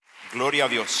Gloria a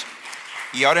Dios.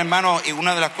 Y ahora, hermano, y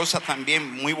una de las cosas también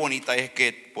muy bonitas es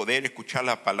que poder escuchar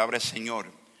la palabra del Señor,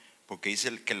 porque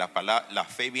dice que la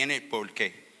fe viene por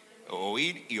 ¿qué?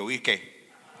 Oír, y oír ¿qué?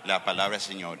 La palabra del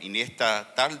Señor. Y en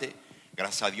esta tarde,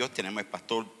 gracias a Dios, tenemos al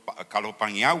pastor Carlos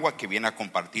Paniagua que viene a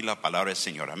compartir la palabra del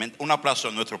Señor. Amén. Un aplauso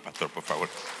a nuestro pastor, por favor.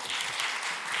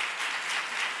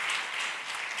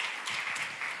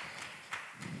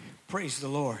 Praise the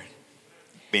Lord.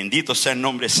 Bendito sea el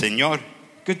nombre del Señor.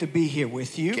 Good to be here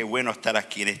with you. Qué bueno estar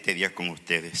aquí en este día con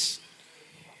ustedes.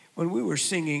 When we were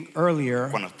singing earlier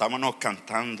Cuando estábamos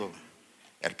cantando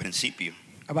al principio,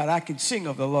 about I can sing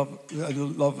of the love of the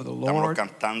estábamos Lord,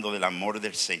 cantando del amor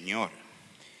del Señor.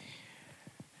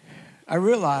 I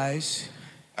realize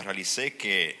Realicé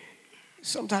que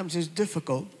sometimes it's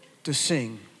difficult to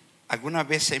sing. algunas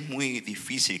veces es muy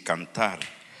difícil cantar.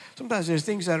 Sometimes there's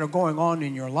things that are going on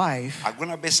in your life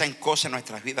Algunas veces hay cosas en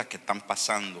nuestras vidas que están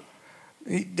pasando,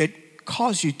 that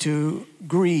cause you to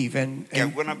grieve and que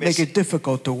algunas make veces it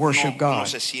difficult to worship uno God.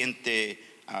 se siente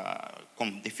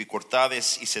con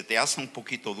dificultades y se te hace un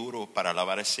poquito duro para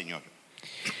alabar al Señor.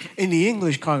 In the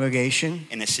English congregation,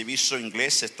 En el servicio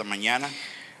inglés esta mañana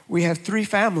we have 3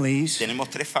 families tenemos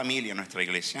 3 familias en nuestra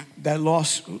iglesia that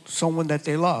lost someone that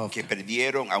they loved. que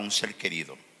perdieron a un ser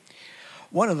querido.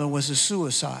 One of them was a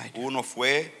suicide, Uno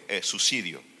fue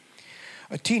suicidio,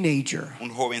 a teenager un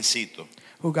jovencito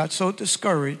who got so que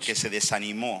discouraged se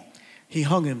desanimó, he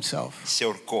hung himself. se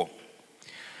ahorcó,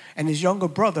 And his younger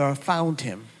brother found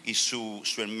him. y su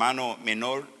hermano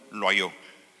menor lo halló.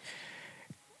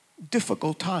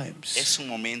 Difficult times. Es un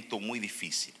momento muy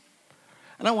difícil.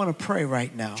 And I want to pray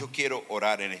right now. Yo quiero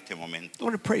orar en este I momento.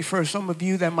 want to pray for some of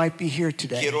you that might be here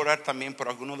today. Quiero orar también por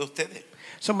algunos de ustedes,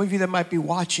 Some of you that might be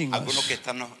watching algunos que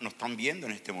us. nos están viendo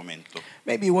en este momento.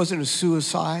 Maybe it wasn't a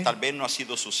suicide. Tal vez no ha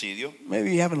sido suicidio,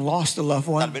 Maybe you haven't lost a loved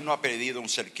tal one. vez no ha perdido un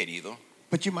ser querido,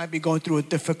 But you might be going through a pero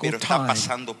difficult está time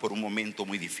pasando por un momento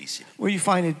muy difícil. where you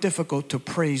find it difficult to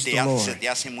praise the Se Lord. te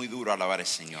hace muy duro alabar al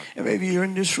Señor. And maybe you're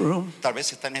in this room Tal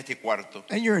vez está en este cuarto,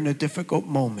 and you're in a difficult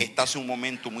moment estás en un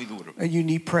momento muy duro and you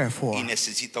need prayer for. y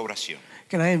necesita oración.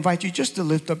 Can I invite you just to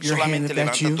lift up your hand Solamente if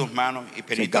that's levanta you? tus manos y Say,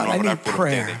 permítanos God, I orar need por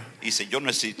prayer. ustedes. Y dice, yo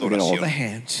necesito Look at all the oración.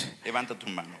 hands. Levanta tus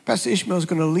manos. Pastor Ishmael is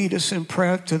going to lead us in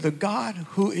prayer to the God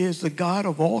who is the God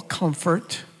of all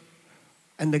comfort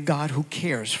and the God who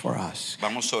cares for us.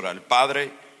 Vamos a orar.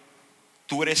 Padre,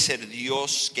 tú eres el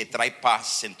Dios que trae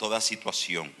paz en toda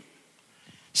situación.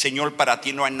 Señor, para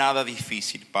ti no hay nada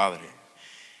difícil, Padre.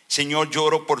 Señor,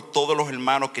 lloro por todos los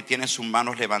hermanos que tienen sus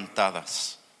manos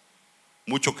levantadas.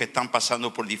 Muchos que están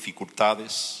pasando por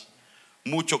dificultades,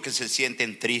 muchos que se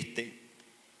sienten tristes.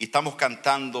 Y estamos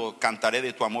cantando, cantaré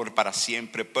de tu amor para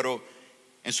siempre, pero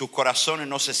en sus corazones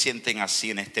no se sienten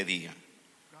así en este día,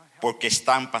 porque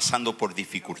están pasando por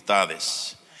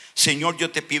dificultades. Señor,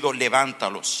 yo te pido,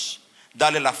 levántalos,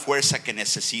 dale la fuerza que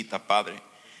necesita, Padre.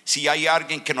 Si hay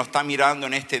alguien que nos está mirando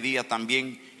en este día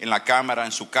también en la cámara,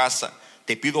 en su casa,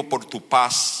 te pido por tu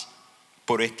paz,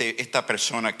 por esta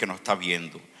persona que nos está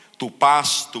viendo. Tu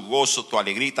paz, tu gozo, tu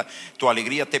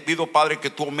alegría. Te pido, Padre, que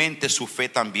tú aumentes su fe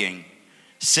también.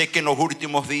 Sé que en los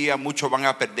últimos días muchos van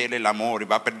a perder el amor y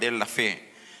van a perder la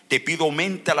fe. Te pido,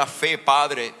 aumenta la fe,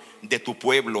 Padre, de tu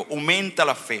pueblo. Aumenta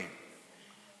la fe.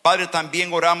 Padre,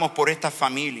 también oramos por esta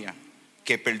familia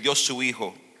que perdió su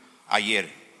hijo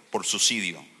ayer por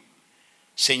suicidio.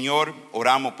 Señor,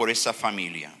 oramos por esa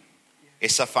familia.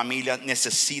 Esa familia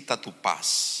necesita tu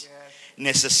paz,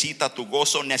 necesita tu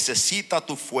gozo, necesita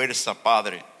tu fuerza,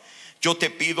 Padre. Yo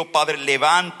te pido, Padre,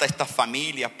 levanta esta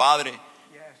familia, Padre.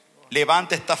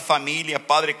 Levanta esta familia,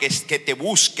 Padre, que te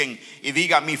busquen y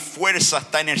diga, mi fuerza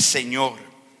está en el Señor.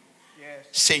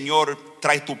 Señor,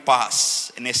 trae tu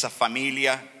paz en esa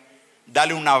familia.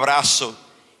 Dale un abrazo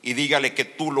y dígale que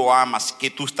tú lo amas, que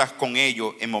tú estás con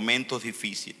ellos en momentos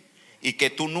difíciles y que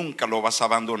tú nunca lo vas a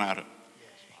abandonar.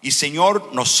 Y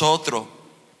Señor, nosotros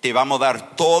te vamos a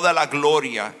dar toda la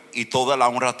gloria y toda la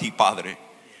honra a ti, Padre.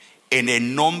 En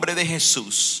el nombre de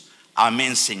Jesús.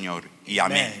 Amén, Señor, y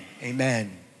amén.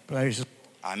 Amen. Praise.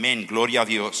 Amén, gloria a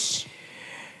Dios.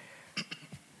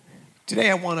 Today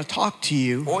I want to talk to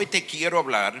you Hoy te quiero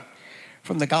hablar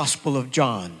from the Gospel of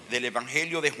John. del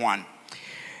Evangelio de Juan.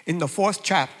 In the 4th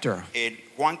chapter, En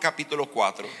Juan capítulo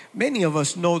 4. many of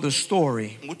us know the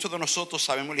story, Muchos de nosotros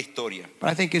sabemos la historia, but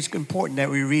I think it's important that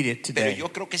we read it pero today. yo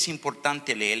creo que es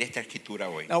importante leer esta escritura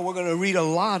hoy. Now we're going to read a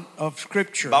lot of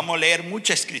scripture, Vamos a leer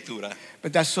mucha escritura,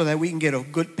 but that's so that we can get a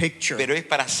good picture. pero es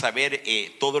para saber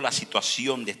toda la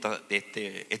situación de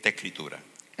esta escritura.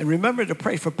 And remember to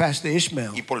pray for Pastor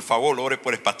Ishmael, Y por favor, ore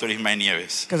por el pastor Ismael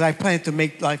Nieves, because I plan to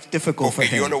make life difficult for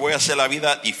porque yo le him. voy a hacer la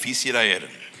vida difícil a él.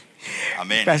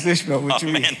 Amén. Pastor Ishmael, would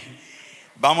you read? Amén.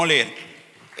 Vamos a leer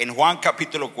en Juan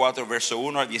capítulo 4, verso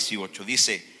 1 al 18.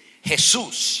 Dice,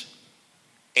 Jesús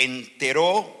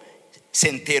se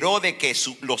enteró de que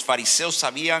los fariseos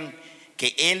sabían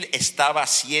que él estaba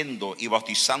haciendo y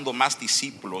bautizando más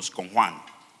discípulos con Juan,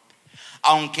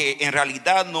 aunque en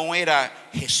realidad no era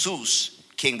Jesús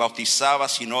quien bautizaba,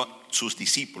 sino sus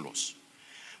discípulos.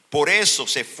 Por eso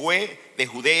se fue de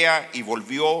Judea y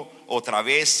volvió otra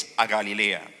vez a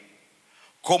Galilea.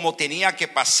 Como tenía que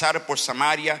pasar por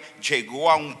Samaria, llegó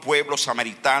a un pueblo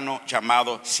samaritano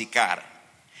llamado Sicar,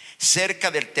 cerca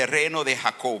del terreno de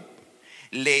Jacob.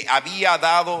 Le había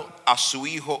dado a su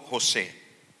hijo José.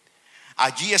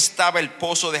 Allí estaba el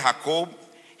pozo de Jacob.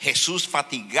 Jesús,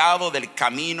 fatigado del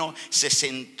camino, se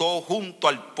sentó junto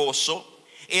al pozo.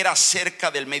 Era cerca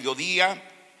del mediodía.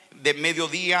 De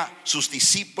mediodía, sus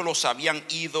discípulos habían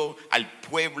ido al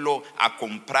pueblo a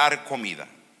comprar comida.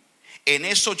 En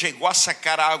eso llegó a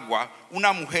sacar agua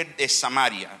una mujer de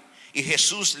Samaria, y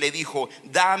Jesús le dijo,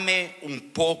 dame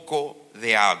un poco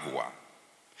de agua.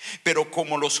 Pero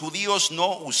como los judíos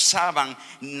no usaban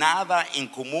nada en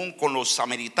común con los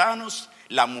samaritanos,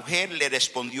 la mujer le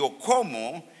respondió,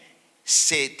 ¿cómo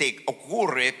se te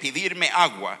ocurre pedirme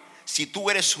agua si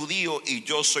tú eres judío y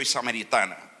yo soy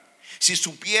samaritana? Si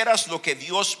supieras lo que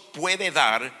Dios puede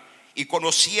dar y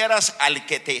conocieras al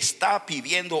que te está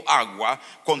pidiendo agua,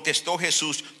 contestó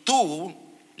Jesús,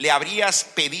 tú le habrías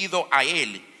pedido a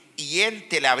él y él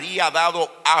te le habría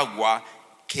dado agua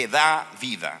que da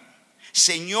vida.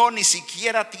 Señor, ni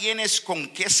siquiera tienes con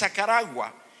qué sacar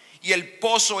agua y el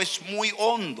pozo es muy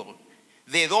hondo.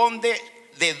 ¿De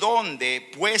dónde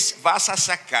pues vas a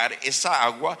sacar esa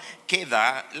agua que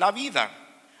da la vida?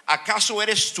 ¿Acaso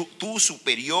eres tú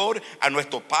superior a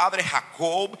nuestro padre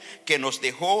Jacob, que nos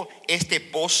dejó este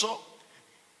pozo,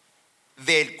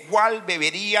 del cual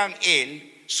beberían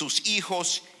él, sus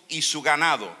hijos y su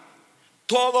ganado?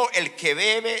 Todo el que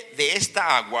bebe de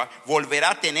esta agua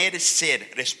volverá a tener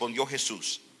sed, respondió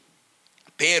Jesús.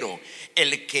 Pero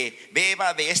el que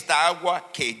beba de esta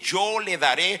agua que yo le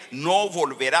daré no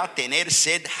volverá a tener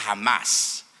sed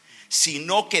jamás,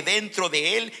 sino que dentro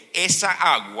de él esa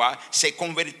agua se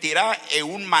convertirá en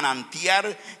un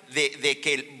manantial de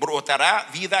que brotará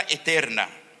vida eterna.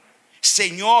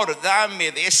 Señor,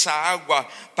 dame de esa agua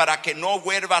para que no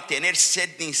vuelva a tener sed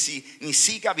ni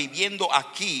siga viviendo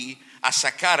aquí a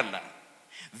sacarla.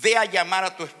 Ve a llamar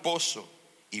a tu esposo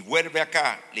y vuelve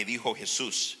acá, le dijo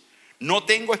Jesús. No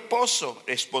tengo esposo,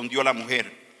 respondió la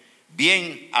mujer.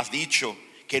 Bien has dicho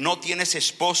que no tienes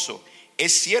esposo.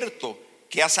 Es cierto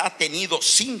que has tenido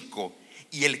 5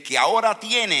 y el que ahora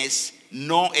tienes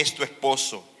no es tu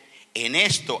esposo. En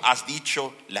esto has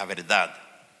dicho la verdad.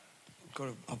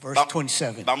 Go to verse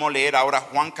 27. Vamos a leer ahora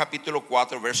Juan capítulo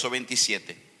 4, verso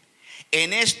 27.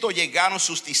 En esto llegaron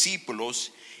sus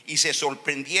discípulos y se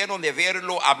sorprendieron de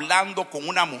verlo hablando con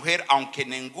una mujer, aunque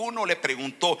ninguno le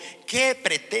preguntó, ¿qué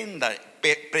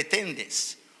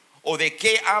pretendes? ¿O de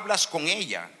qué hablas con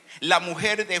ella? La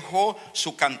mujer dejó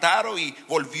su cántaro y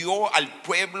volvió al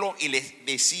pueblo y les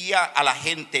decía a la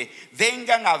gente,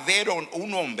 vengan a ver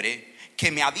un hombre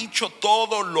que me ha dicho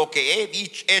todo lo que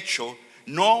he hecho.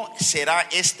 ¿No será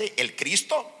este el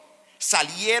Cristo?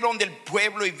 Salieron del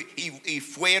pueblo y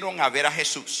fueron a ver a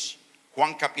Jesús.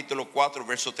 Juan capítulo 4,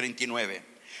 verso 39.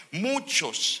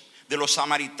 Muchos de los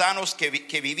samaritanos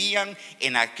que vivían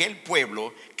en aquel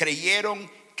pueblo creyeron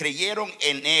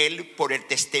en él por el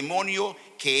testimonio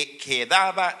que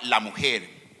daba la mujer.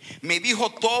 Me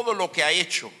dijo todo lo que ha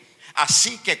hecho.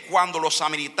 Así que cuando los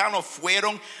samaritanos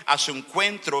fueron a su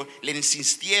encuentro, le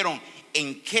insistieron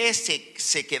en que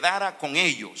se quedara con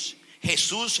ellos.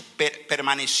 Jesús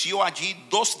permaneció allí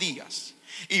 2 días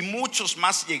y muchos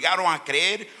más llegaron a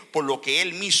creer por lo que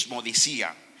él mismo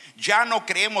decía. Ya no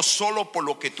creemos solo por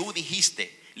lo que tú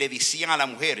dijiste, le decían a la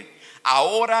mujer.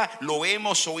 Ahora lo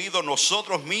hemos oído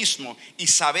nosotros mismos y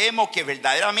sabemos que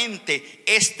verdaderamente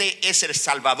este es el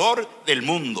Salvador del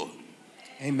mundo.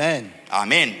 Amen.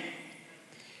 Amén.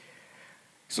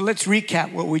 So let's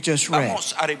recap what we just read.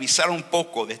 Vamos a revisar un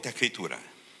poco de esta escritura.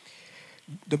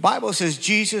 The Bible says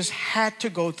Jesus had to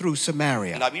go through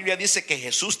Samaria. La Biblia dice que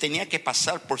Jesús tenía que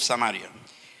pasar por Samaria.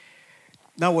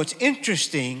 Now what's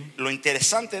interesting Lo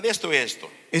interesante de esto es esto,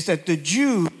 is that the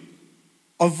Jews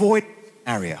avoid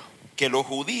Samaria. que los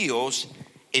judíos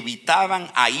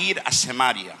evitaban a ir a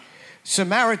Samaria.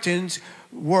 Samaritans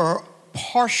were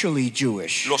partially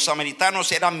Jewish. Los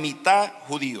samaritanos eran mitad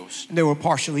judíos, They were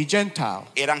partially Gentile.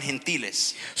 eran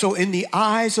gentiles. So in the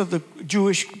eyes of the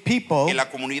Jewish people, En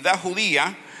la comunidad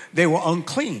judía, they were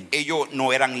unclean. ellos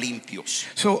no eran limpios.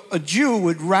 So a Jew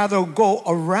would rather go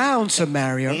around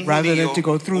Samaria rather than to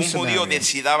go through Un judío Samaria.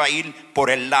 decidaba ir por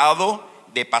el lado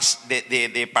de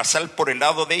pasar por el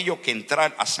lado de ellos que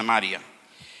entrar a Samaria.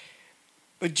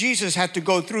 But Jesus had to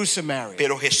go through Samaria.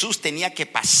 Pero Jesús tenía que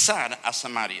pasar a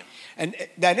Samaria. And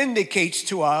that indicates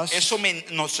to us Eso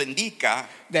nos indica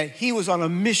that he was on a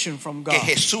mission from que God.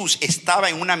 Jesús estaba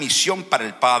en una misión para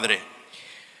el Padre.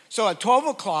 So at 12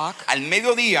 o'clock, Al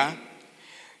mediodía,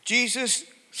 Jesus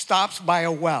stops by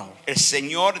a well. el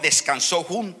Señor descansó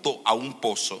junto a un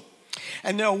pozo.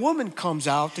 And then a woman comes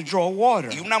out to draw water.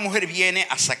 Y una mujer viene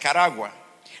a sacar agua.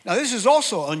 Now this is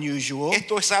also unusual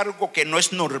Esto es algo que no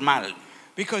es normal.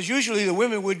 because usually the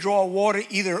women would draw water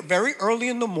either very early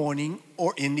in the morning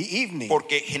or in the evening.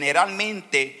 Porque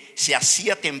generalmente se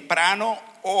hacía temprano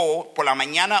o por la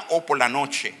mañana o por la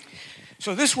noche.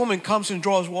 So this woman comes and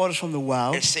draws water from the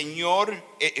well, El Señor,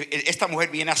 esta mujer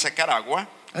viene a sacar agua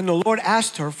and the Lord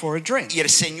asked her for a drink. y el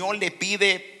Señor le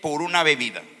pide por una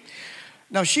bebida.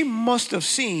 Now she must have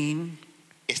seen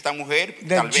Esta mujer tal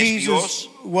that vez Jesus Dios,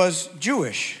 was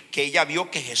Jewish. que ella vio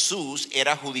que Jesús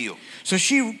era judío. So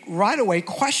she right away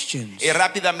questions, Y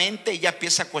rápidamente ella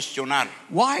empieza a cuestionar.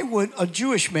 why would a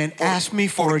Jewish man ask me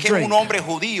for ¿Por a qué drink? un hombre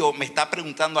judío me está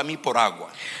preguntando a mí por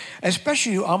agua?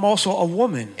 Especially I'm also a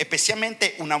woman.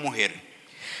 Especialmente una mujer.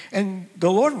 And the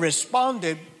Lord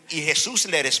responded, Y Jesús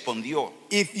le respondió,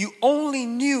 if you only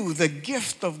knew the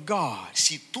gift of God,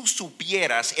 si tú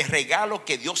supieras el regalo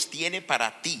que Dios tiene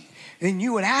para ti, then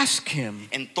you would ask him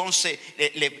entonces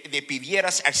le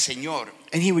pidieras al Señor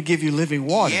and he would give you living y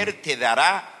water. Él te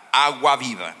dará agua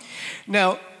viva.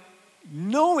 Now,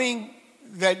 knowing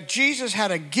that Jesus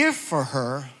had a gift for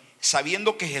her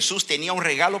Sabiendo que Jesús tenía un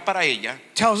regalo para ella,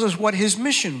 tells us what his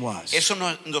mission was. eso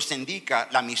nos indica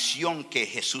la misión que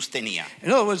Jesús tenía.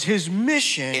 In other words, his En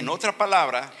mission otra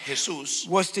palabra, Jesús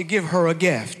was to give her a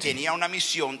gift, tenía una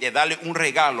misión de darle un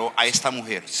regalo a esta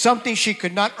mujer. something she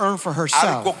could not earn for Algo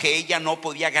herself. que ella no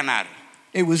podía ganar.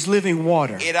 It was living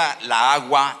water. Era la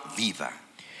agua viva.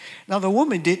 Now, the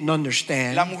woman didn't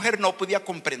understand La mujer no podía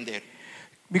comprender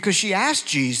because she asked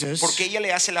Jesus, porque ella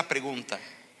le hace la pregunta,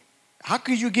 how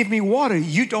could you give me water?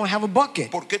 You don't have a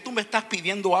bucket. ¿por qué tú me estás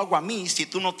pidiendo agua a mí si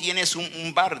tú no tienes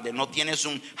un balde, no tienes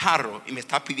un jarro y me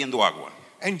estás pidiendo agua?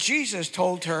 And Jesus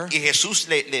told her, Y Jesús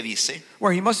le dice,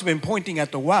 where he must have been pointing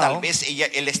at the tal well, vez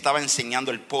él estaba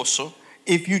enseñando el pozo,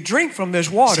 if you drink from this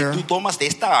si water, tú tomas de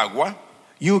esta agua,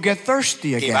 you'll get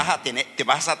thirsty te again.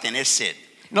 vas a tener sed.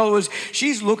 In other words,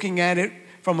 she's looking at it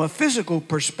from a physical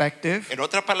perspective. En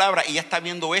otra palabra, ella está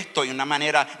viendo esto de una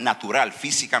manera natural,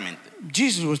 físicamente.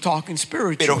 Jesus was talking Pero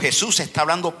spiritual. Jesús está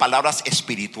hablando palabras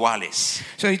espirituales.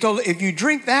 So he told her, if you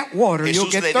drink that water, you'll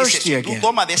Jesús get le dice, thirsty si tú again.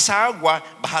 tomas de esa agua,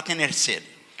 vas a tener sed.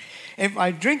 If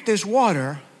I drink this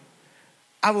water,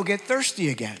 I will get thirsty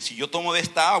again. Si yo tomo de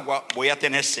esta agua, voy a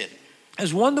tener sed.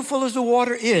 As wonderful as the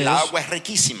water is, La agua es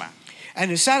riquísima and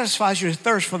it satisfies your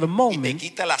thirst for the y te moment,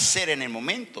 quita la sed en el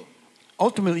momento,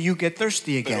 ultimately you get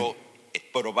thirsty again.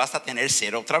 pero vas a tener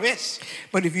sed otra vez.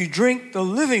 But if you drink the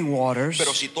living waters,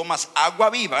 Pero si tomas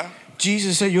agua viva,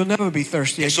 Jesus said you'll never be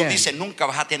thirsty eso again. dice nunca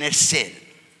vas a tener sed.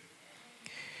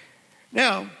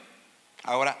 Now,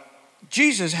 Ahora,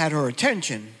 Jesus had her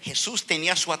attention. Jesús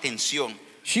tenía su atención.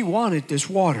 She wanted this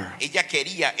water. Ella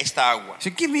quería esta agua. He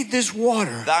said, give me this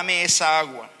water Dame esa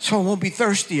agua so I won't be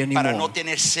thirsty para no anymore.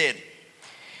 tener sed.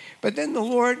 But then the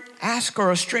Lord asked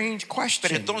her a strange Pero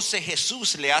question. entonces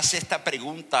Jesús le hace esta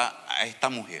pregunta a esta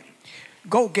mujer.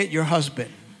 Go get your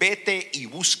husband. Vete y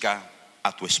busca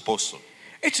a tu esposo.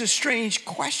 It's a strange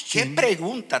Qué question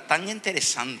pregunta tan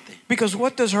interesante. because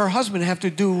what does her husband have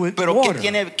to do with Pero ¿qué water?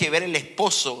 tiene que ver el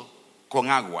esposo con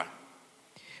agua?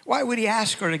 Why would he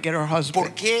ask her to get her ¿Por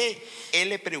husband? qué él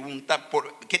le pregunta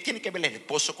qué tiene que ver el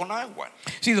esposo con agua?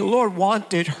 See, the Lord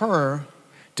wanted her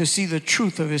to see the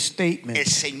truth of his El statement.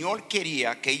 Señor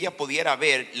quería que ella pudiera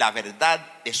ver la verdad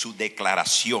de su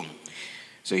declaración.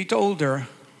 So he told her,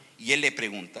 Y él le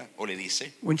pregunta o le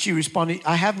dice, when she responded,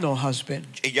 I have no husband.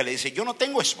 ella le dice, yo no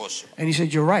tengo esposo. And he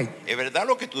said, you're right. ¿Es verdad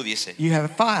lo que tú dices? You have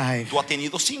 5 Tú has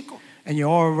tenido 5 and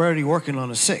you're already working on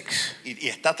a 6. y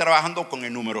está trabajando con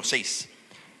el número 6.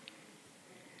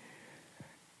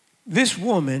 This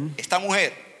woman Esta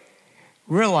mujer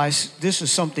realized this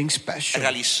is something special.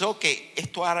 realizó que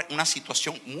esto era una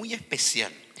situación muy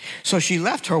especial. So she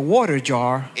left her water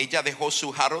jar Ella dejó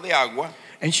su jarro de agua,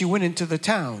 and she went into the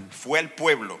town. fue al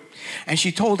pueblo And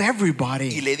she told y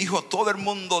everybody le dijo a todo el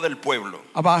mundo del pueblo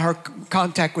about her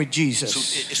contact with su,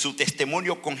 Jesus. su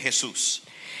testimonio con Jesús.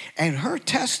 And her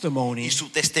testimony Y su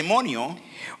testimonio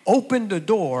opened the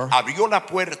door abrió la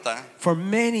puerta for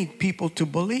many people to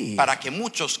believe para que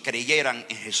muchos creyeran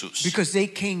en Jesús. because they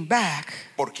came back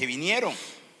Porque vinieron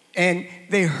and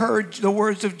they heard the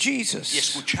words of y Jesus.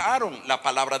 escucharon la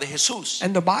palabra de Jesús.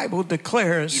 And the Bible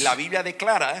declares Y la Biblia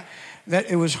declara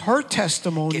that it was her que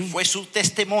testimony fue su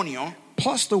testimonio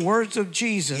plus the words of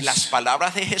y las Jesus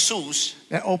palabras de Jesús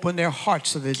that opened their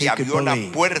hearts so that que they could abrió la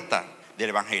believe. puerta del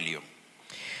Evangelio.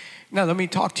 Now let me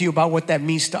talk to you about what that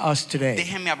means to us today.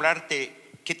 Déjenme hablarte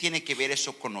qué tiene que ver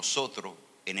eso con nosotros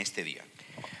en este día.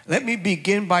 Let me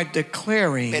begin by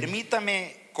declaring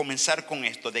Permítame comenzar con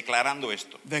esto, declarando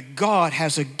esto. that God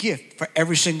has a gift for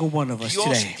every single one of us Dios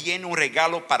today. tiene un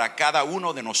regalo para cada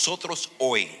uno de nosotros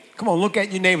hoy. Come on, look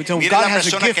at your neighbor. Tell him Mira God la has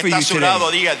a persona gift que for está you a su lado,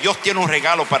 today. diga, Dios tiene un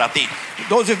regalo para ti.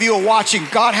 Those of you who are watching,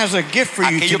 God has a gift for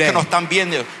you Aquellos que today. nos están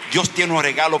viendo, Dios tiene un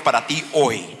regalo para ti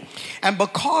hoy. And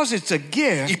because it's a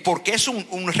Y gift, porque es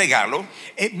un regalo,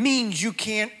 it means you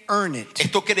can't earn it.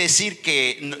 esto quiere decir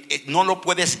que no lo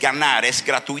puedes ganar, es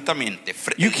gratuitamente.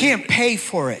 You can't pay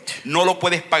for it. No lo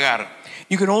puedes pagar,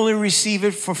 You can only receive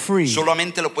it for free.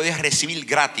 solamente lo puedes recibir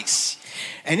gratis.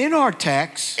 And in our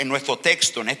text En nuestro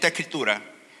texto, en esta escritura,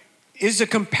 is a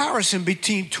comparison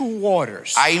between two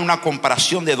waters. hay una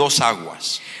comparación de dos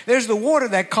aguas. There's the water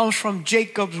that comes from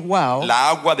Jacob's well, La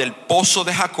agua del pozo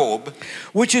de Jacob,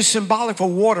 which is symbolic for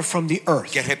water from the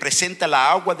earth. que representa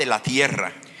la agua de la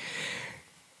tierra.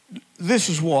 This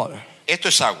is water. Esto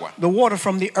es agua. The water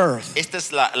from the earth Esta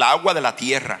es la agua de la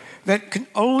tierra, that can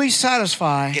only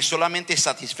satisfy que solamente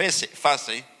satisface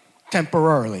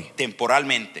temporarily.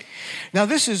 temporalmente. Now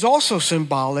this is also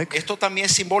symbolic Esto también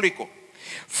es simbólico.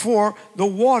 for the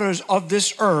waters of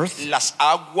this earth Las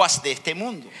aguas de este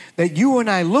mundo that you and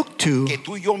I look to que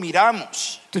tú y yo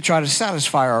miramos try to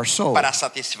satisfy our soul. para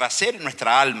satisfacer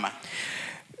nuestra alma.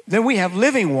 Then we have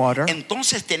living water,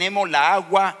 Entonces tenemos la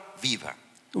agua viva.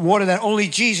 water that only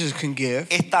Jesus can give,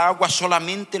 Esta agua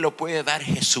solamente lo puede dar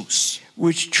Jesús,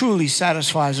 which truly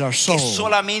satisfies our que soul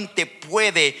solamente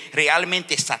puede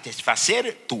realmente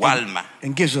satisfacer tu alma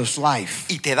and gives us life.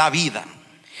 y te da vida.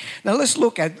 Now let's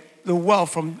look at the well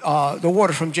from the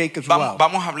water from Jacob's well.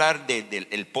 Vamos a hablar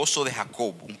del pozo de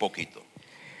Jacob un poquito.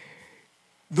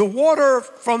 The water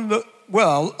from the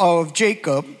well of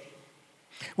Jacob,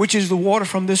 which is the water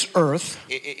from this earth,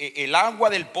 El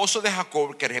agua del pozo de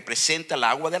Jacob, que representa el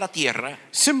agua de la tierra,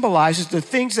 symbolizes the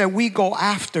things that we go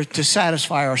after to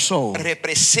satisfy our soul.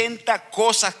 representa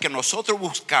cosas que nosotros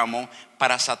buscamos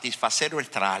para satisfacer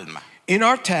nuestra alma. In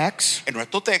our text, En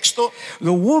nuestro texto,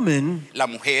 the woman, la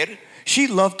mujer, she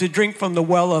loved to drink from the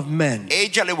well of men.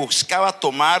 ella le buscaba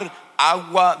tomar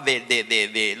agua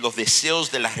de los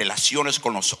deseos de las relaciones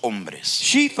con los hombres.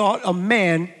 She thought a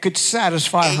man could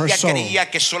satisfy her Ella soul. creía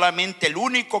que solamente el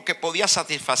único que podía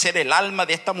satisfacer el alma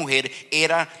de esta mujer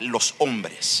eran los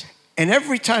hombres. And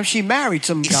every time she married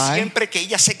some Y guy, siempre que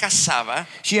ella se casaba,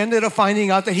 she ended up finding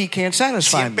out that he can't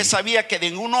satisfy me. siempre sabía que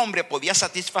ningún hombre podía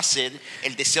satisfacer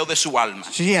el deseo de su alma.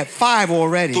 She had 5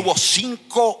 already, Tuvo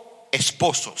 5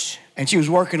 esposos and she was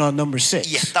working on number y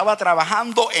 6. estaba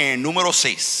trabajando en el número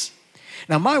 6.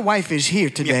 Now my wife is here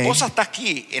Mi today. esposa está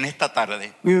aquí en esta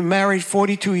tarde. We've been married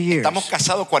 42 years. Estamos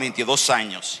casados 42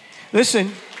 años.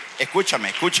 Listen,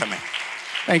 Escúchame.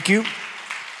 thank you.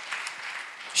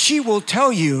 She will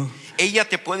tell you Ella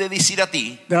te puede decir a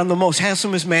ti that I'm the most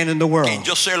handsomest man in the que world.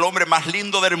 yo soy el hombre más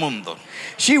lindo del mundo.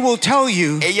 She will tell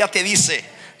you Ella te dice,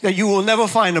 that you will never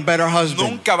find a better husband.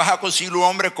 nunca vas a conseguir un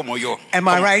hombre como yo. Am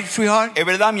I right, sweetheart? ¿Es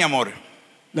verdad, mi amor?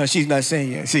 No, she's not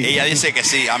saying it. See, Ella dice que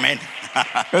sí, amén.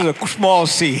 there's a small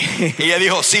C. Ella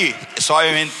dijo sí,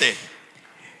 suavemente.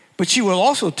 But she will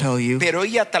also tell you Pero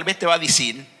ella tal vez te va a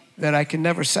decir that I can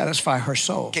never satisfy her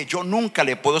soul. que yo nunca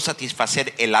le puedo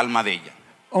satisfacer el alma de ella.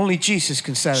 Only Jesus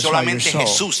can satisfy your Solamente soul.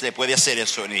 Jesús le puede hacer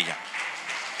eso en ella.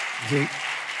 See?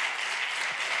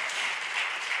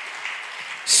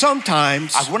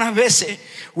 Sometimes Algunas veces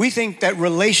we think that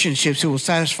relationships will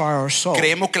satisfy our soul.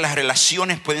 creemos que las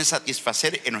relaciones pueden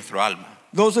satisfacer en nuestro alma.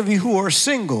 Those of you who are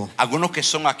single, Algunos que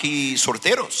son aquí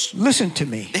solteros, listen to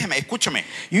me. escúchame.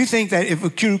 You think that if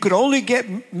you could only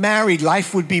get married,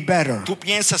 life would be better. Tú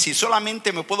piensas, si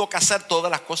solamente me puedo casar, todas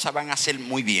las cosas van a ser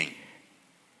muy bien.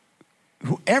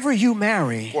 Whoever you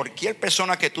marry Cualquier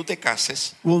persona que tú te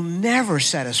cases, will never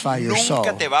satisfy your soul.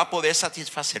 nunca te va a poder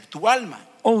satisfacer tu alma.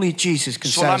 Only Jesus can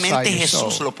satisfy Solamente your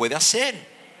Jesús soul. lo puede hacer.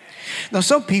 Now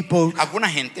some people, Alguna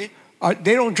gente,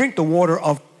 they don't drink the water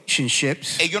of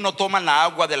relationships, ellos no toman la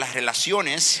agua de las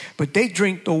relaciones, but they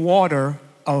drink the water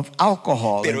of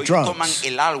alcohol pero and ellos toman drugs.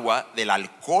 el agua del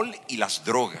alcohol y las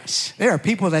drogas. There are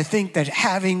people that think that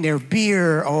having their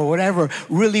beer or whatever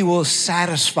really will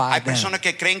satisfy Hay them. personas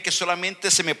que creen que solamente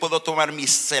se me puedo tomar mi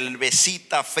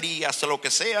cervecita fría, o lo que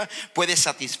sea, puede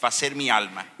satisfacer mi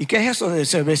alma. ¿Y qué es eso de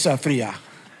cerveza fría?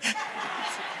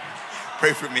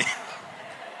 Pray for me.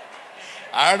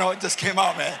 I don't know, it just came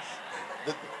out, man.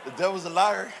 The devil's a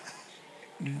liar.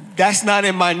 That's not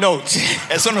in my notes.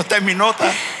 Eso no está en mi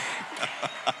nota.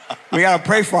 We got to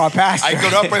pray for our pastor. Hay que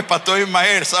orar por el pastor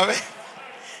Ismael, ¿sabe?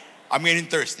 I'm getting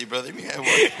thirsty, brother.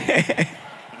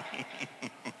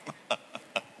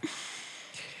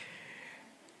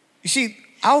 You see,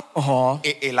 alcohol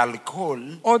El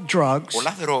alcohol or drugs, o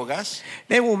las drogas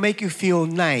they will make you feel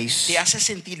nice te hace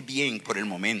sentir bien por el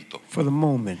momento. for the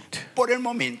moment. Por el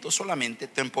momento solamente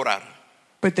temporal.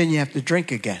 But then you have to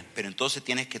drink again Pero entonces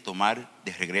tienes que tomar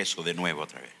de regreso de nuevo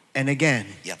otra vez. and again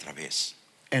Y otra vez.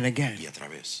 and Y again. otra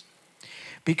vez.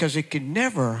 Because it can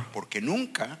never Porque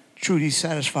nunca truly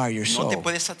satisfy your no te soul.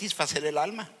 puede satisfacer el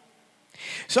alma.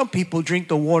 Some people drink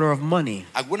the water of money.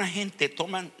 Alguna gente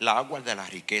toman la agua de las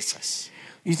riquezas.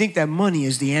 You think that money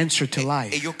is the answer to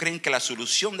life. Ellos creen que la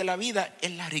solución de la vida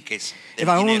es la riqueza. If El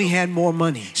I only dinero. had more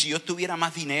money. Si yo tuviera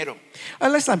más dinero,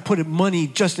 Let's not put money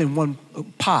just in one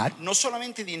pot. no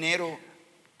solamente dinero,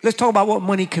 Let's talk about what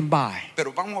money can buy.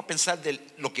 pero vamos a pensar de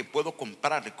lo que puedo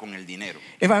comprar con el dinero.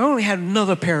 If I only had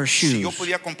another pair of Si yo shoes,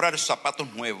 podía comprar zapatos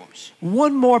nuevos,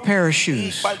 one more pair of un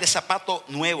shoes par de zapatos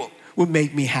nuevos, would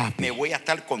make me me happy. voy a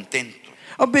estar contento.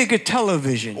 A bigger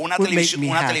television Una would make me televisión,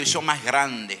 una happy. televisión más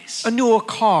grande, A newer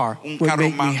car un would carro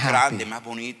make me más grande, happy. más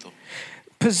bonito,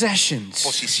 Possessions.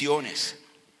 posiciones.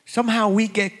 Somehow we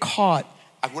get caught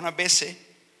Algunas veces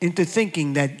into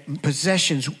thinking that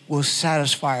possessions will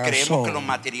satisfy our creemos soul. que los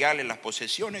materiales, las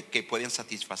posesiones que pueden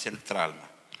satisfacer nuestra alma.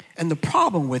 And the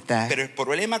problem with that, Pero el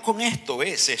problema con esto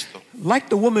es esto. like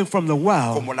the woman from the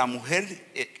well, Como la mujer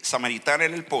samaritana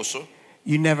en el pozo,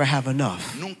 you never have enough.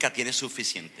 nunca tiene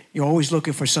suficiente. You're always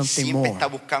looking for something Siempre more. está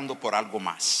buscando por algo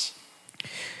más.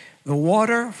 The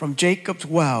water from Jacob's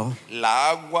well La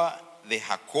agua de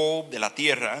Jacob, de la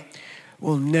tierra,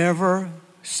 will never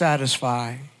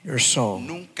satisfy your soul.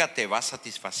 nunca te va a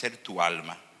satisfacer tu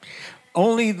alma.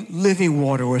 Only living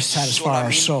water will satisfy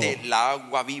our soul. Solamente la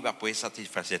agua viva puede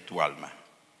satisfacer tu alma.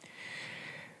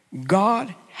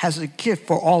 God has a gift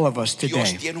for all of us Dios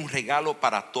today. tiene un regalo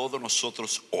para todos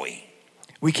nosotros hoy.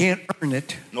 We can't earn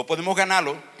it. No podemos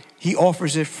ganarlo. He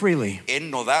offers it freely.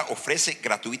 Él nos da, ofrece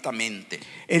gratuitamente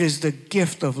It is the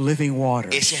gift of living water.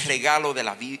 ese regalo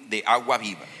de agua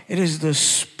viva. It is the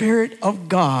Spirit of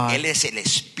God Él es el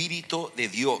Espíritu de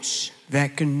Dios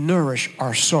that can nourish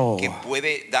our soul. que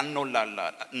puede darnos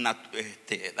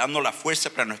darnos la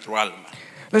fuerza para nuestro alma.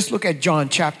 Let's look at John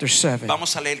chapter 7,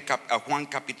 Vamos a leer a Juan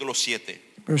capítulo 7,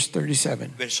 verse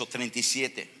 37. verso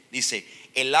 37. Dice,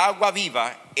 el agua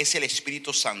viva es el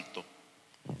Espíritu Santo.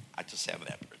 I just have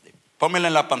that. Pónmela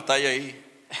en la pantalla ahí.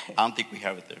 I don't think we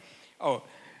have it there. Oh,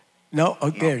 no,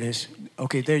 there it is.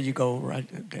 Okay, there you go, right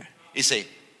there. Dice,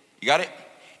 you got it?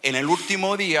 En el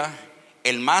último día,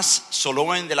 el más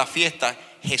solemne de la fiesta,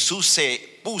 Jesús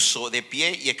se puso de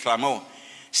pie y exclamó,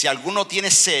 si alguno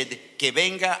tiene sed, que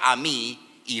venga a mí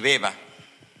y beba.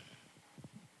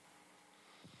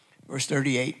 Verse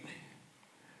 38.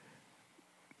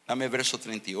 Dame verso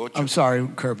 38. I'm sorry,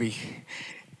 Kirby.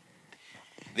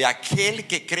 De aquel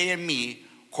que cree en mí,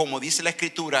 como dice la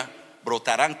Escritura,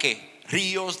 brotarán que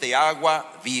ríos de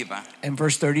agua viva. And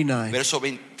verse 39. Verso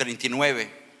 39.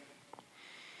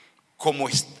 Como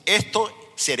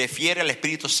esto se refiere al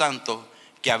Espíritu Santo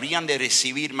que habrían de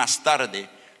recibir más tarde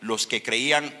los que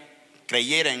creyeran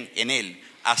en él.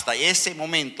 Hasta ese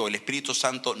momento el Espíritu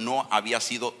Santo no había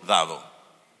sido dado.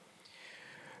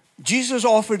 Jesus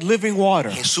offered living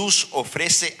water Jesús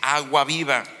ofrece agua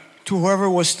viva to whoever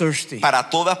was thirsty. para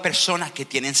todas personas que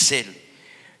tienen sed.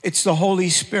 It's the Holy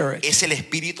Spirit. Es el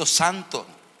Espíritu Santo.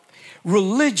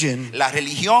 Religion La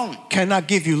religión cannot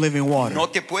give you living water. no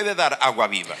te puede dar agua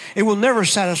viva. It will never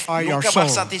satisfy your Nunca va a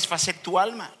soul. satisfacer tu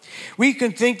alma. We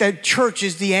can think that church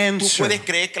is the Tú answer. puedes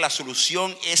creer que la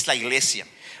solución es la iglesia,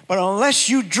 But unless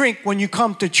you drink when you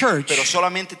come to church, pero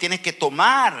solamente tienes que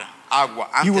tomar agua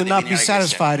you antes will de not venir be a la iglesia.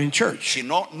 satisfied in church. Si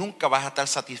no, nunca vas a estar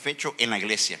satisfecho en la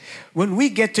iglesia. When we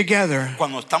get together,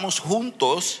 Cuando estamos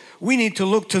juntos, we need to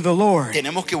look to the Lord,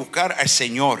 tenemos que buscar al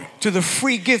Señor. to the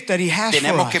free gift that He has for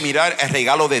Tenemos us. que mirar el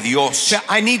regalo de Dios. Say,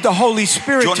 I need the Holy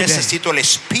Spirit Yo today. necesito el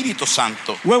Espíritu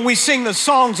Santo. When we sing the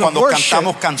songs of Cuando worship,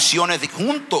 cantamos canciones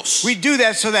juntos, we do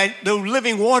that so that the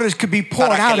living waters could be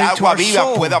poured para que out el into agua our viva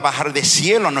soul. pueda bajar del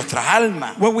cielo a nuestra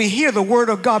alma. When we hear the word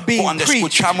of God being Cuando preached,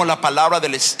 escuchamos la palabra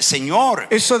del Señor Señor,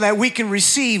 is so that we can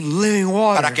receive living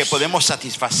para que waters podamos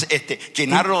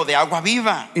llenarlo de agua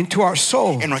viva into our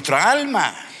soul. en nuestra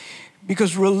alma.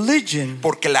 Because religion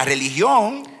Porque la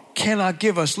religión cannot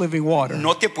give us living water.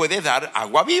 no te puede dar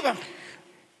agua viva.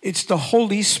 It's the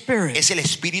Holy Spirit Es el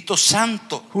Espíritu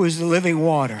Santo. who is the living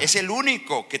water. Es el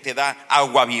único que te da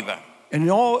agua viva. And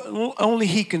only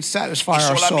He can satisfy Y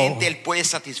our soul. solamente Él puede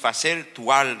satisfacer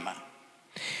tu alma.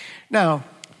 Now,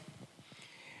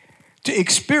 to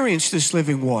experience this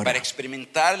living water, Para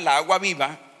experimentar la agua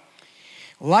viva,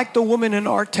 like the woman in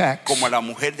our text, como la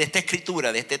mujer de esta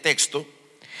escritura, de este texto,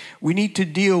 we need to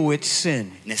deal with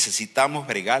sin. necesitamos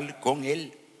bregar con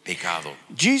el pecado.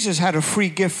 Jesus had a free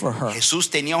gift for her. Jesús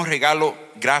tenía un regalo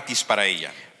gratis para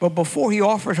ella. But before He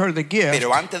offered her the gift,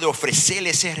 Pero antes de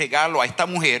ofrecerle ese regalo a esta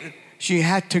mujer, she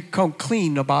had to come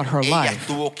clean about her ella life.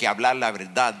 tuvo que hablar la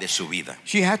verdad de su vida.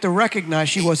 She had to recognize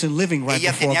she wasn't living right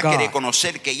Ella before tenía que God.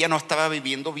 reconocer que ella no estaba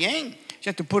viviendo bien. She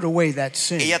had to put away that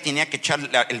sin. Ella tenía que echar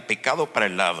el pecado para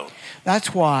el lado.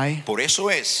 That's why Por eso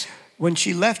es, when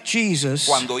she left Jesus,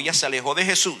 cuando ella se alejó de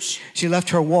Jesús, she left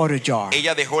her water jar.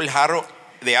 ella dejó el jarro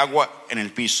de agua en el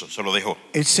piso, se lo dejó.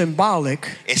 It's symbolic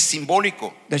Es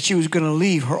simbólico. that she was going to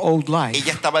leave her old life.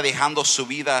 Ella estaba dejando su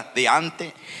vida de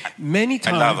antes. Many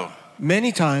al lado.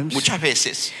 times, Muchas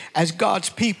veces, as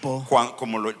God's people,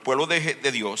 como el pueblo de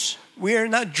Dios, we are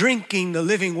not drinking the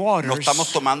living no waters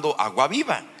estamos tomando agua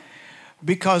viva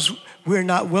because we're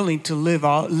not willing to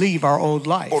leave our old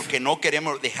life. porque no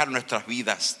queremos dejar nuestras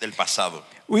vidas del pasado.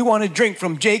 We want to drink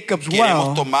from Jacob's Queremos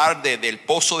well, tomar del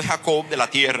pozo de Jacob, de la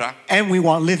tierra, and we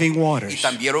want living y waters.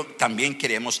 también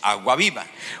queremos agua viva.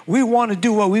 We want to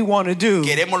do what we want to do.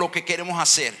 Queremos lo que queremos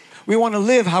hacer. We want to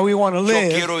live how we want to Yo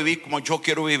live. quiero vivir como yo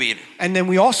quiero vivir, And then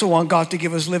we also want God to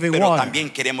give us living pero water.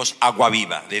 también queremos agua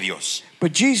viva de Dios.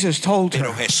 But Jesus told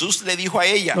Pero her, Jesús le dijo a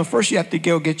ella, no, first you have to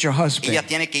go get your husband. ella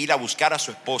tiene que ir a buscar a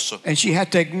su esposo. And she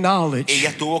had to acknowledge,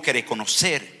 Ella tuvo que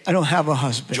reconocer, I don't have a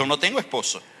husband. yo no tengo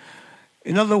esposo.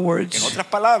 In other En words, otras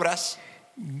palabras,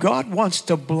 God wants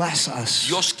to bless us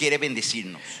Dios quiere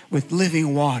bendecirnos with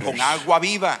living waters. con agua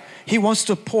viva. He wants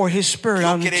to pour His Spirit Dios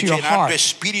out quiere into your llenar tu heart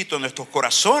espíritu en nuestros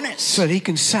corazones so that He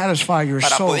can satisfy your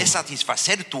para soul. poder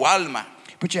satisfacer tu alma.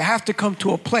 But you have to come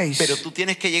to a place Pero tú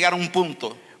tienes que llegar a un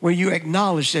punto where you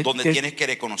acknowledge that donde tienes que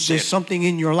reconocer, there's something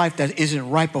in your life that isn't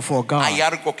right before hay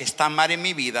God. algo que está mal en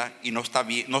mi vida y no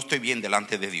estoy bien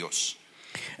delante de Dios.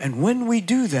 And when we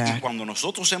do Y that, cuando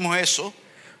nosotros hacemos eso,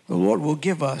 the Lord will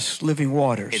give us living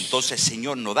waters. entonces el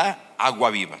Señor nos da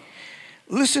agua viva.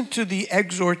 Listen to the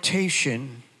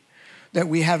exhortation that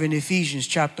we have in Ephesians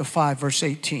chapter 5, verse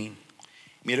 18.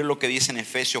 Mire lo que dice en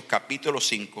Efesios capítulo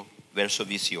 5, verso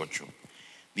 18.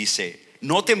 Dice,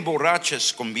 no te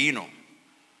emborraches con vino,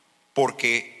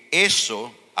 porque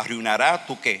eso arruinará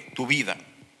tu vida.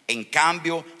 En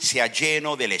cambio, sea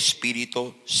lleno del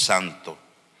Espíritu Santo.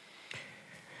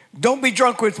 Don't be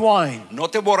drunk with wine. No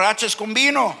te emborraches con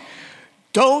vino.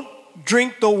 Don't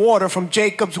drink the water from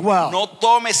Jacob's well, No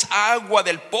tomes agua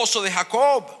del pozo de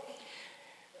Jacob,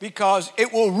 because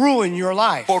it will ruin your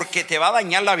life. porque te va a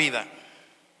dañar la vida.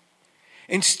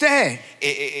 Instead,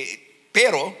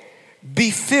 Pero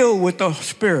be filled with the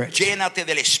Spirit. llénate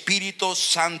del Espíritu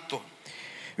Santo.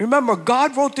 Remember,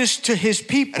 God wrote this to His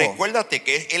people. Recuérdate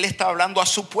que Él está hablando a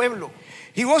su pueblo.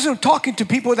 He wasn't talking to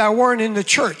people that weren't in the Él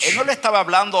church. no le estaba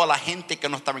hablando a la gente que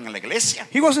no estaba en la iglesia.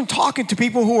 He wasn't talking to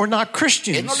people who were not Él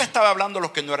Christians. no le estaba hablando a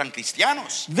los que no eran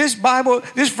cristianos. This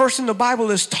verse in the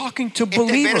Bible is talking to Este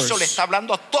believers. verso le está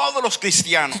hablando a todos los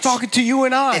cristianos. It's talking to you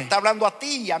and I. Está hablando a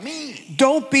ti y a mí.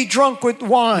 Don't be drunk with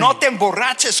wine. No te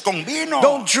emborraches con vino.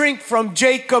 Don't drink from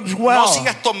Jacob's No well.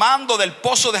 sigas tomando del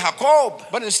pozo de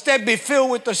Jacob. But instead be filled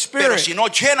with the Pero Spirit. si no,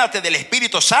 llénate del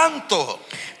Espíritu Santo.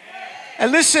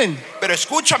 And listen, Pero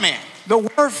escúchame, the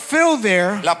word filled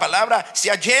there la palabra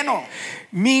sea lleno.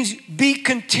 means be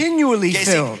continually Quiere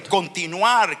filled. decir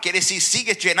continuar, quiere decir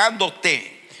sigues llenándote.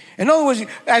 In other words,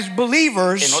 as En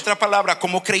believers, otra palabra,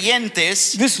 como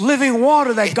creyentes, this living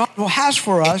water that God has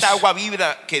for us esta agua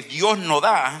viva que Dios nos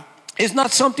da, is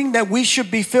not something that we should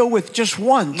be filled with just no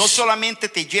once,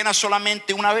 solamente te llena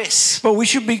solamente una vez. but we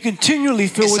should be continually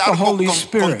filled Es with the algo Holy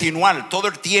Spirit. continuar todo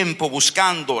el tiempo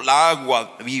buscando la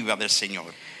agua viva del Señor.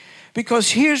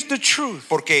 Because here's the truth.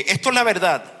 Porque esto es la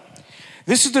verdad.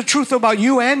 This is the truth about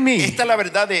you and me. Esta es la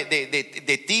verdad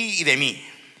de ti y de mí.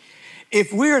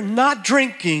 If we're not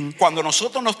drinking Cuando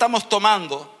nosotros no estamos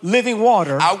tomando living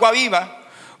water, agua viva,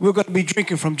 we're going to be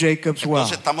drinking from Jacob's well.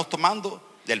 entonces estamos tomando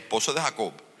del pozo de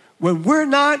Jacob. When we're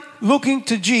not looking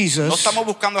to No Jesus estamos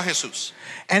buscando a Jesús.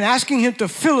 and asking Him to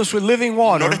fill us with living No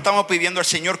water, le estamos pidiendo al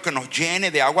Señor que nos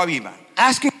llene de agua viva.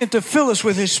 asking Him to fill us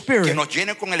with His que Spirit, nos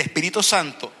llene con el Espíritu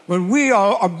Santo, when we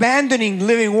are abandoning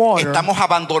living water, estamos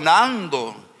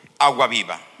abandonando agua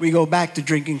viva. we go back to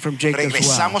drinking from Jacob's well.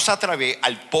 Regresamos a través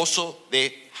al pozo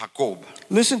de Jacob.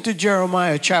 Listen to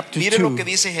Jeremiah chapter Mire lo que 2.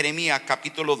 dice Jeremías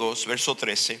capítulo 2, verso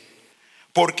 13.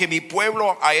 Porque mi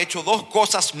pueblo ha hecho dos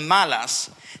cosas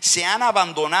malas.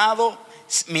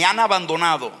 Me han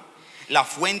abandonado la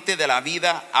fuente de la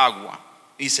vida agua.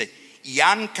 Dice, y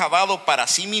han cavado para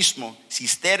sí mismos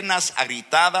cisternas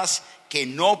agrietadas que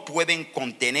no pueden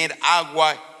contener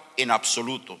agua en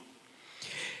absoluto.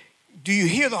 Do you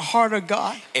hear the heart of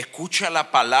God? Escucha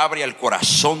la palabra y el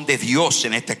corazón de Dios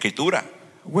en esta escritura.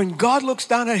 When God looks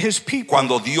down at His people,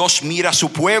 Cuando Dios mira a su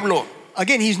pueblo,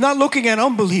 again, He's not looking at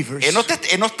unbelievers. Él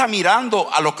no está mirando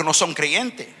a los que no son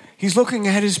creyentes. He's looking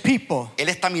at His people. Él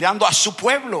está mirando a su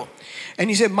pueblo. And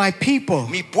He said, my people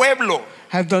Mi pueblo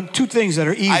have done two things that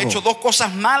are ha hecho evil. dos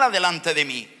cosas malas delante de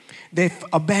mí. They've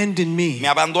abandoned Me me,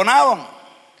 abandonaron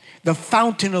the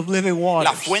fountain of living la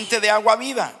waters, fuente de agua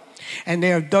viva. and they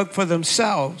have dug for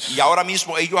themselves Y ahora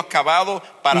mismo ellos han cavado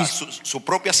para These- su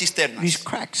propia these cisternas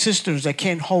cracked cisterns that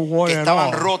can't hold que water at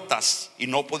estaban all. rotas y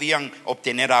no podían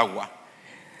obtener agua.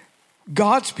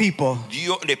 God's people,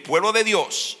 El pueblo de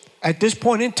Dios at this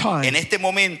point in time, en este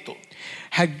momento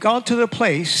had gone to the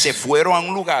place se fueron a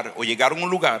un lugar o llegaron a un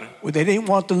lugar where they didn't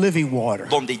want the living water,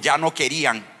 donde ya no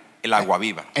querían el agua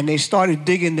viva and they started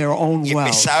digging their own y wells.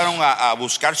 empezaron a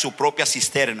buscar sus propias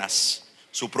cisternas,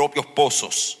 sus propios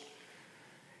pozos,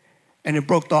 And it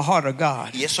broke the heart of God.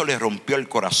 y eso le rompió el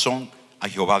corazón a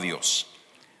Jehová Dios.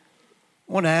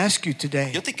 I want to ask you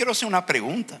today, Yo te quiero hacer una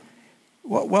pregunta.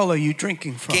 what well are you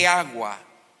drinking from? ¿Qué agua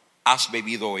has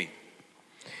bebido hoy?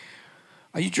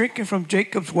 Are you drinking from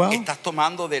Jacob's well? ¿Estás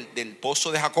tomando del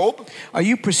pozo de Jacob? Are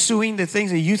you pursuing the things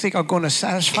that you think are going to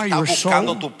satisfy your ¿Estás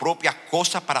buscando soul? tus propias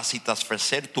cosas para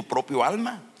satisfacer tu propio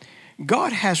alma?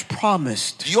 God has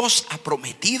promised Dios ha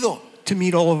prometido to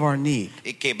meet all of our need.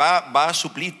 que va a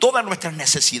suplir todas nuestras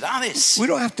necesidades. We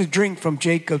don't have to drink from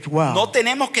Jacob's No well.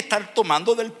 tenemos que estar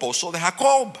tomando del pozo de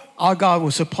Jacob. Our God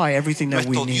will supply everything that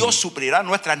we Nuestro need. Dios suplirá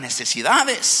nuestras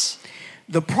necesidades.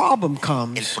 The problem El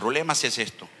comes problema es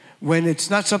esto, when it's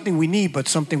not something we need, but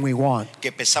something we want. que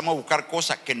empezamos a buscar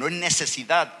cosas que no es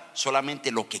necesidad,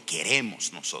 solamente lo que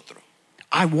queremos nosotros.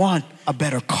 I want a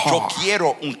better Yo car,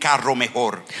 quiero un carro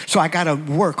mejor. so I got to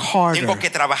work harder. Tengo que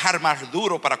trabajar más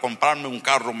duro para comprarme un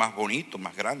carro más bonito,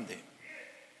 más grande.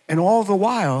 And all the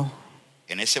while,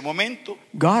 En ese momento,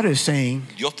 God is saying,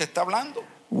 Dios te está hablando.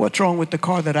 what's wrong with the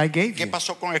car that I gave ¿Qué you?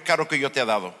 pasó con el carro que yo te he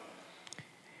dado?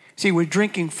 See, we're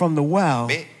drinking from the well,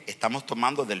 Ve, estamos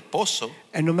tomando del pozo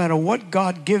and no matter what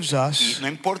God gives y us, no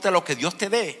importa lo que Dios te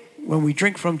dé, when we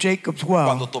drink from Jacob's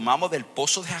cuando well, tomamos del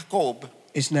pozo de Jacob,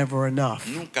 it's never enough.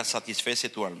 nunca satisface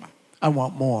tu alma. I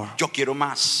want more. Yo quiero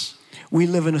más. We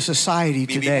live in a society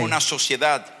Vivimos today una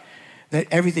sociedad, that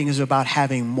everything is about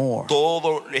having more.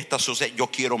 todo esta sociedad, yo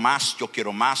quiero más, yo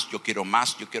quiero más, yo quiero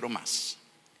más, yo quiero más.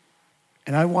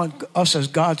 And I want us as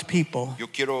God's people Yo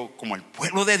quiero, como el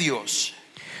pueblo de Dios,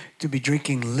 to be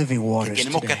drinking living que waters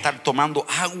tenemos que today. estar tomando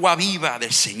agua viva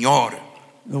del Señor,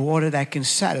 The water that can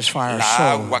satisfy our la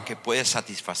soul agua que puede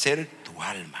satisfacer tu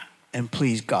alma and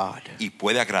please God. y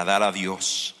puede agradar a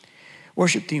Dios.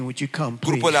 Worship team, would you come,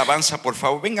 please? Grupo de alabanza, por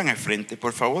favor, vengan al frente,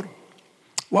 por favor.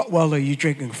 What well are you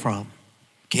drinking from?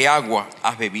 ¿Qué agua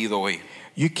has bebido hoy?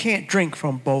 You can't drink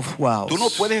from both wells. Tú no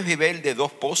puedes beber de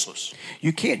dos pozos.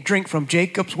 You can't drink from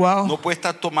Jacob's well No puedes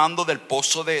estar tomando del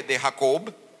pozo de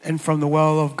Jacob and from the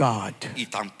well of God. y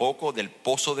tampoco del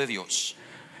pozo de Dios.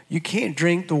 You can't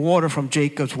drink the water from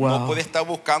Jacob's No well puedes estar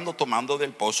buscando tomando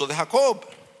del pozo de Jacob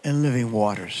and living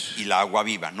waters. y la agua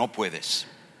viva. No puedes.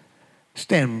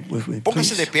 Stand with me,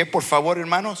 Pónganse de please. pie, por favor,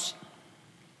 hermanos.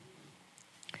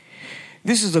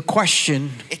 This is a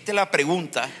question Esta es la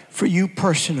pregunta. for you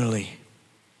personally.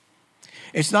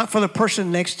 It's not for the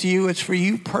person next to you, it's for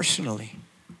you personally.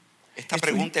 Esta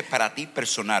pregunta es para ti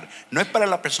personal. No es para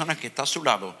la persona que está a su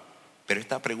lado, pero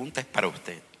esta pregunta es para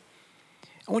usted.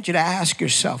 I want you to ask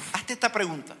yourself, Hazte esta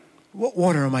pregunta. what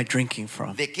water am I drinking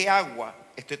from? ¿De qué agua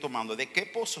estoy tomando? ¿De qué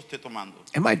pozo estoy tomando?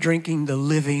 Am I drinking the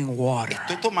living water,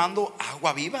 ¿Estoy tomando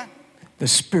agua viva? the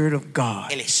Spirit of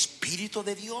God, El Espíritu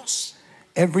de Dios.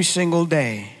 every single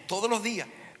day Todos los días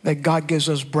that God gives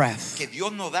us breath? que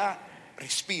Dios nos da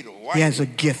respiro o He aire, has a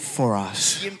gift for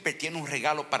us. siempre tiene un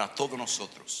regalo para todos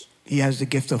nosotros. He has the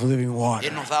gift of living water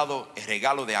Él nos ha dado el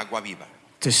regalo de agua viva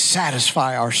to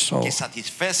satisfy our soul. que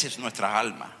satisface nuestra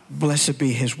alma. Blessed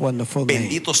be His wonderful name.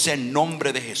 Bendito sea el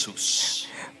nombre de Jesús.